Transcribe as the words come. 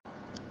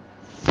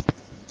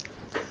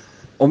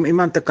Om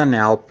iemand te kan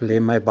help, lê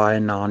my baie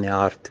na in die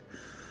hart.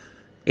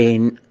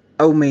 En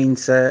ou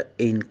mense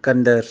en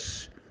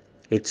kinders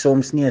het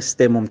soms nie 'n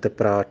stem om te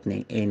praat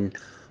nie. En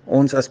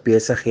ons as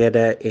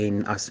besighede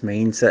en as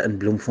mense in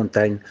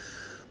Bloemfontein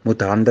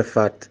moet hande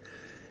vat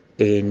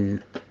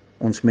en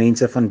ons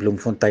mense van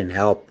Bloemfontein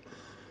help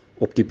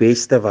op die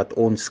beste wat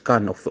ons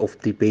kan, of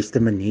die beste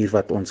manier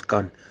wat ons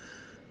kan.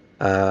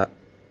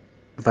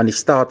 Want die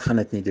staat gaan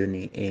dit nie doen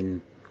nie,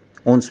 en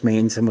ons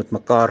mense moet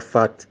mekaar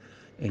vat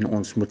en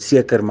ons moet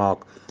seker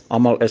maak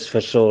almal is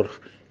versorg,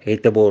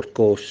 het 'n bord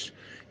kos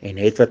en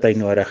het wat hy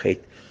nodig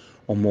het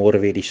om môre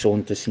weer die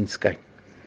son te sien skyn.